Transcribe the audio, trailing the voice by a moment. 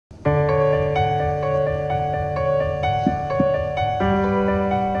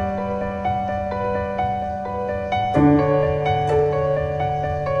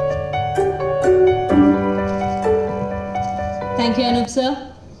Anup sir.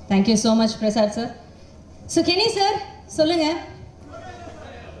 Thank you so much, Prasad sir. So Kenny sir, சொல்லுங்க.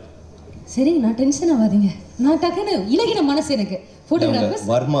 சரி நான் tension ஆகாதீங்க. நான் டக்குன்னு இலகின மனசு எனக்கு. போட்டோகிராஃபர்ஸ்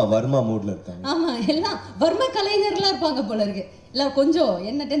வர்மா மூட்ல இருக்காங்க. ஆமா எல்லாம் வர்மா கலைஞர்களா இருப்பாங்க போல இருக்கு. இல்ல கொஞ்சம்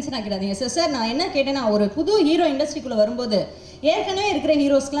என்ன டென்ஷன் ஆக்கிடாதீங்க. சார் நான் என்ன கேட்டேன்னா ஒரு புது ஹீரோ இண்டஸ்ட்ரிக்குள்ள வரும்போது ஏற்கனவே இருக்கிற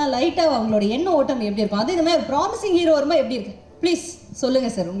ஹீரோஸ்க்குலாம் லைட்டா அவங்களோட எண்ண ஓட்டம் எப்படி இருக்கும்? அதே மாதிரி ப்ராமிசிங் ஹீரோ வரும்போது எப்படி இருக்கு? ப்ளீஸ்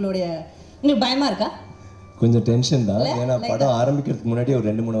சொல்லுங்க சார். உங்களுக்கு பயமா இருக்கா? கொஞ்சம் டென்ஷன் தான். ஏன்னா படம் ஆரம்பிக்கிறதுக்கு முன்னாடி ஒரு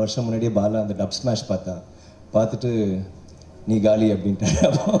 2-3 வருஷம் முன்னாடியே பாலா அந்த டப் ஸ்மாஷ் பார்த்துட்டு நீ காலி அப்படின்ட்டு.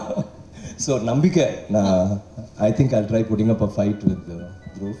 ஸோ நம்பிக்கை நான் I think Jal try pudding up a fight with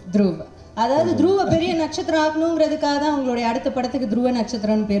Dhruv. அதாவது த்ருவ பெரிய நட்சத்திரம் ஆகணுங்கிறதுக்காக தான் உங்களுடைய அடுத்த படத்துக்கு த்ருவ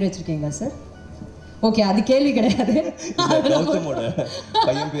நட்சத்திரம்னு பேர் வச்சிருக்கீங்களா சார்? ஓகே அது கேள்வி கிடையாது. கௌதமோட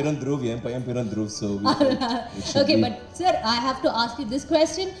பையன் பேரும் த்ருவ், என் பையன் பேரும் Dhruv. So okay but sir I have to ask you this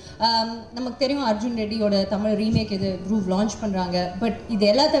question. நமக்கு தெரியும் அர்ஜுன் ரெட்டியோட தமிழ் ரீமேக் இது த்ருவ் லான்ச் பண்ணுறாங்க. பட் இது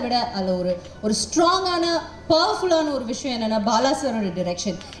எல்லாத்த விட அதில் ஒரு ஸ்ட்ராங்கான பவர்ஃபுல்லான ஒரு விஷயம் என்னென்னா பாலா சாரோட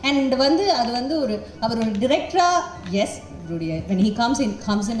டிரெக்ஷன். அண்ட் அது அவர் ஒரு டிரெக்டராக S when he comes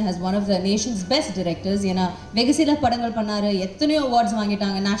in as one of the nation's best directors. ஏன்னா வெகு சில படங்கள் பண்ணாரு, எத்தனையோ அவார்ட்ஸ்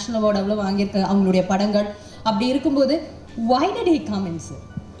வாங்கிட்டாங்க, நேஷனல் அவார்டு அவ்வளோ வாங்கியிருக்க அவங்களுடைய படங்கள். அப்படி இருக்கும்போது why did he come in sir?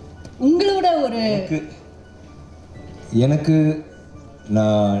 உங்களோட ஒரு எனக்கு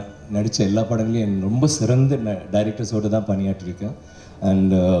நான் நடித்த எல்லா படங்களையும் ரொம்ப சிறந்த டைரக்டர்ஸோடு தான் பணியாற்றிருக்கேன்.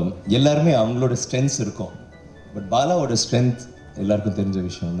 அண்ட் எல்லாருமே அவங்களோட ஸ்ட்ரென்த்ஸ் இருக்கும். பட் பாலாவோட ஸ்ட்ரென்த் எல்லாருக்கும் தெரிஞ்ச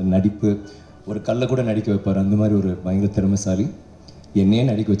விஷயம். அந்த நடிப்பு, ஒரு கல்லை கூட நடிக்க வைப்பார். அந்த மாதிரி ஒரு பயங்கர திறமைசாலி. என்னையே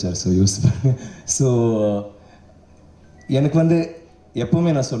நடிக்க வச்சார். ஸோ யோசிப்பாங்க. ஸோ எனக்கு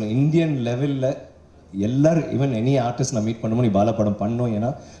எப்போவுமே நான் சொல்லுவேன் இந்தியன் லெவலில் எல்லோரும் ஈவன் எனி ஆர்டிஸ்ட் நான் மீட் பண்ணும்போது நீ பாலா படம் பண்ணோம். ஏன்னா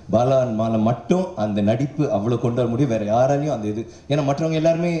பாலா மட்டும் அந்த நடிப்பு அவ்வளோ கொண்டு வர முடியும், வேறு யாராலையும் அந்த இது. ஏன்னா மற்றவங்க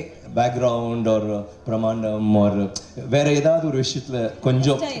எல்லாருமே பேக்ரவுண்ட் ஒரு பிரமாண்டம் ஒரு வேறு ஏதாவது ஒரு விஷயத்தில்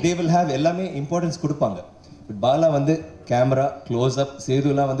கொஞ்சம் தே வில் ஹேவ் எல்லாமே இம்பார்ட்டன்ஸ் கொடுப்பாங்க. But Bala camera close-up,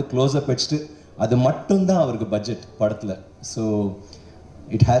 சேதுலாம் close-up வச்சுட்டு அது மட்டும்தான் அவருக்கு பட்ஜெட் படத்தில். So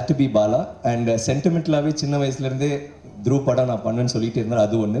it had to be Bala. And சென்டிமெண்டலாகவே சின்ன வயசுலேருந்தே த்ருவ் படம் நான் பண்ணுன்னு சொல்லிட்டு இருந்தால்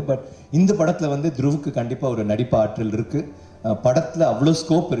அது ஒன்று. பட் இந்த படத்தில் த்ருவுக்கு கண்டிப்பாக ஒரு நடிப்பு ஆற்றல் இருக்குது. படத்தில் அவ்வளோ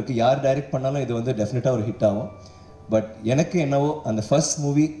ஸ்கோப் இருக்குது. யார் டைரக்ட் பண்ணாலும் இது டெஃபினட்டாக ஒரு ஹிட் ஆகும். பட் எனக்கு என்னவோ அந்த ஃபர்ஸ்ட்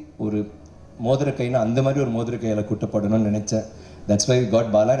மூவி ஒரு மோதிர கைனா அந்த மாதிரி ஒரு மோதிர கையில் கூட்டப்படணும்னு நினச்சேன். That's why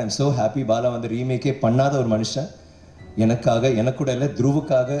God Bala. And I'm so happy. Bala ரீமேக்கே பண்ணாத ஒரு மனுஷன் எனக்காக, எனக்கு கூட இல்லை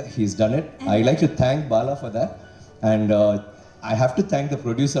த்ருவுக்காக he's done it. I like to thank Bala for that. And I have to thank the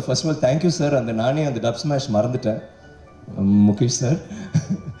producer. First of all thank you sir. நானே அந்த டப் ஸ்மாஷ் மறந்துட்டேன். முகேஷ் சார்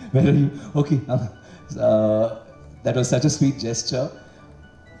வேற okay that was such a sweet gesture.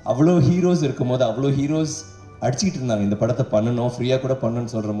 அவ்வளோ heroes இருக்கும்போது அவ்வளோ heroes அடிச்சுக்கிட்டு இருந்தாங்க இந்த படத்தை பண்ணணும், ஃப்ரீயாக கூட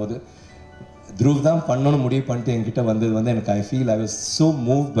பண்ணணும்னு சொல்கிற போது த்ருவ் தான் பண்ணணும்னு முடிவு பண்ணிட்டு என்கிட்ட வந்தது எனக்கு I feel I was so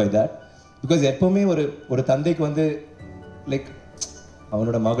move by that. Because எப்போவுமே ஒரு தந்தைக்கு லைக்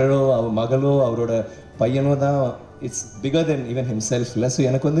அவனோட மகளோ அவரோட பையனோ தான் it's figure then even himself இல்லை. ஸோ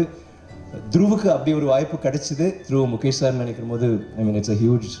எனக்கு த்ருவுக்கு அப்படி ஒரு வாய்ப்பு கிடைச்சிது த்ரூ முகேஷ் சார் நினைக்கும் போது ஐ mean it's a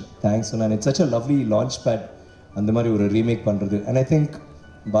huge thanks. And it's such a lovely launch bad அந்த மாதிரி ஒரு ரீமேக் பண்ணுறது. அண்ட் ஐ திங்க்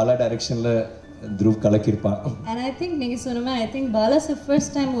பாலா டைரக்ஷனில் த்ருவ் கலக்கிருப்பான். And I think நீங்க சொன்னமா I think Bala is the first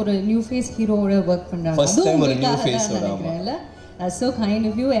time ஒரு new face ஹீரோவோட work பண்றாங்க. First time ஒரு new face ஓட. ஆமா. That's so kind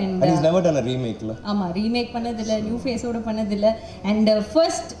of you. And he's never done a remake la. ஆமா remake பண்ணது இல்ல, நியூ ஃபேஸ் ஓட பண்ணது இல்ல. And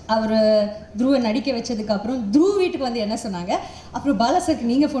first அவர் த்ருவ நடிக்க வச்சதுக்கு அப்புறம் த்ருவ் வீட்டுக்கு என்ன சொன்னாங்க, அப்புறம் பாலா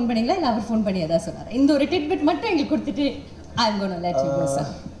சாருக்கு நீங்க ஃபோன் பண்ணீங்களா இல்ல அவர் ஃபோன் பண்ணி ஏதாவது சொன்னாரா? இந்த ஒரு டிட்பிட் மட்டும் எங்களுக்கு கொடுத்துட்டு I'm going to let you go sir.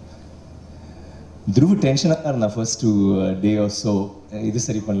 Dhruv டென்ஷனாக இருந்தான் ஃபர்ஸ்ட் 2 டே ஆர் ஸோ. இது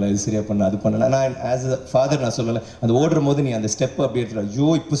சரி பண்ணல, இது சரியாக பண்ணல, அது பண்ணல. நான் ஆஸ் அ ஃபாதர் நான் சொல்லலை. அந்த ஓடுற போது நீ அந்த ஸ்டெப் அப்படி எடுத்துட, ஐயோ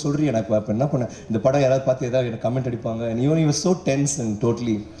இப்போ சொல்கிறீ எனக்கு அப்போ என்ன பண்ண இந்த படம் யாராவது பார்த்து ஏதாவது எனக்கு கமெண்ட் அடிப்பாங்க. Even you so tense and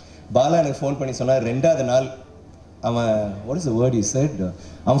totally. Bala எனக்கு ஃபோன் பண்ணி சொன்னார் 2வது நாள் அவன் what is the word you said,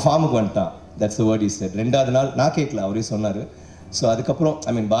 அவன் ஃபார்முக்கு வந்துட்டான். That's the word you said. 2வது நாள் நான் கேட்கல, அவரே சொன்னார். ஸோ அதுக்கப்புறம்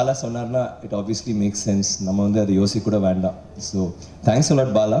ஐ மீன் பாலா சொன்னார்னா இட் ஆப்வியஸ்லி மேக்ஸ் சென்ஸ். நம்ம அதை யோசிக்க கூட வேண்டாம். So thanks a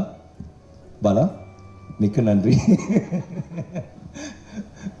lot Bala. மிக்க நன்றி.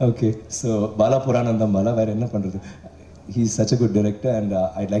 ஓகே ஸோ பாலா புராணந்தம் பாலா வேறு என்ன பண்ணுறது. He is such a good director and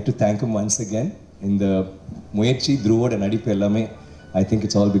I'd like to thank him once again. இந்த முயற்சி த்ருவோட நடிப்பு எல்லாமே I think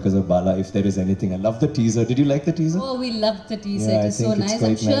it's all because of Bala. If there is anything, I love the teaser. Did you like the teaser? Oh, we loved the teaser. Yeah, it's so nice.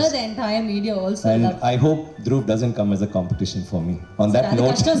 I'm sure the entire media also and loved. I hope Dhruv doesn't come as a competition for me. On that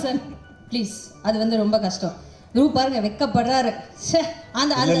note, கஷ்டம் sir. Please. அது ரொம்ப கஷ்டம். Dhruv பாருங்க வெக்கப்படுறாரு. ச்சே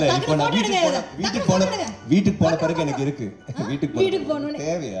அந்த அந்த இப்போ நான் வீட்டுக்கு போன பிறகு எனக்கு இருக்கு. வீட்டுக்கு போன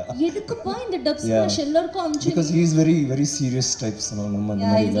தேவையா? எதுக்குப்பா இந்த டப் ஸ்மாஷ் எல்லாருக்கும் அம்ச்சு? Because he is very very serious types நம்ம அந்த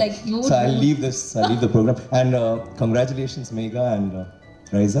மாதிரி. Like so I'll leave the program and congratulations Megha and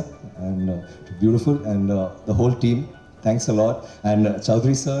Raisa and beautiful and the whole team. Thanks a lot and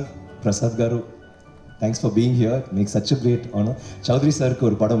Chaudhary sir, Prasad garu, thanks for being here. It makes such a great honor. Chaudhary sir ku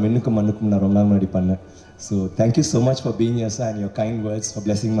ஒரு படம் மின்னுக்கும் மண்ணுக்கும் நான் ரொம்ப நாள் முன்னாடி பண்ணேன். So thank you so much for being here sir and your kind words for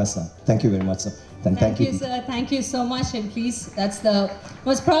blessing my son. Thank you very much sir. And thank you sir. Thank you so much and please that's the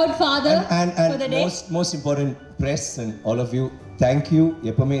most proud father and for the day. Most important press and all of you, thank you.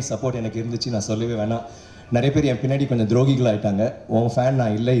 எப்பவுமே support எனக்கு இருந்துச்சு நான் சொல்லவே வேணாம். நிறைய பேர் என் பின்னாடி கொஞ்சம் துரோகிகள் ஆயிட்டாங்க. உன் ஃபேன்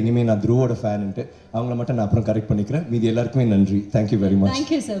நான் இல்லை, இனிமேல் நான் த்ரூவோட ஃபேன்ட்டு அவங்கள மட்டும் நான் அப்புறம் கரெக்ட் பண்ணிக்கிறேன். மீதி எல்லாருக்குமே நன்றி. Thank you very much.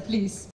 Thank you sir, please.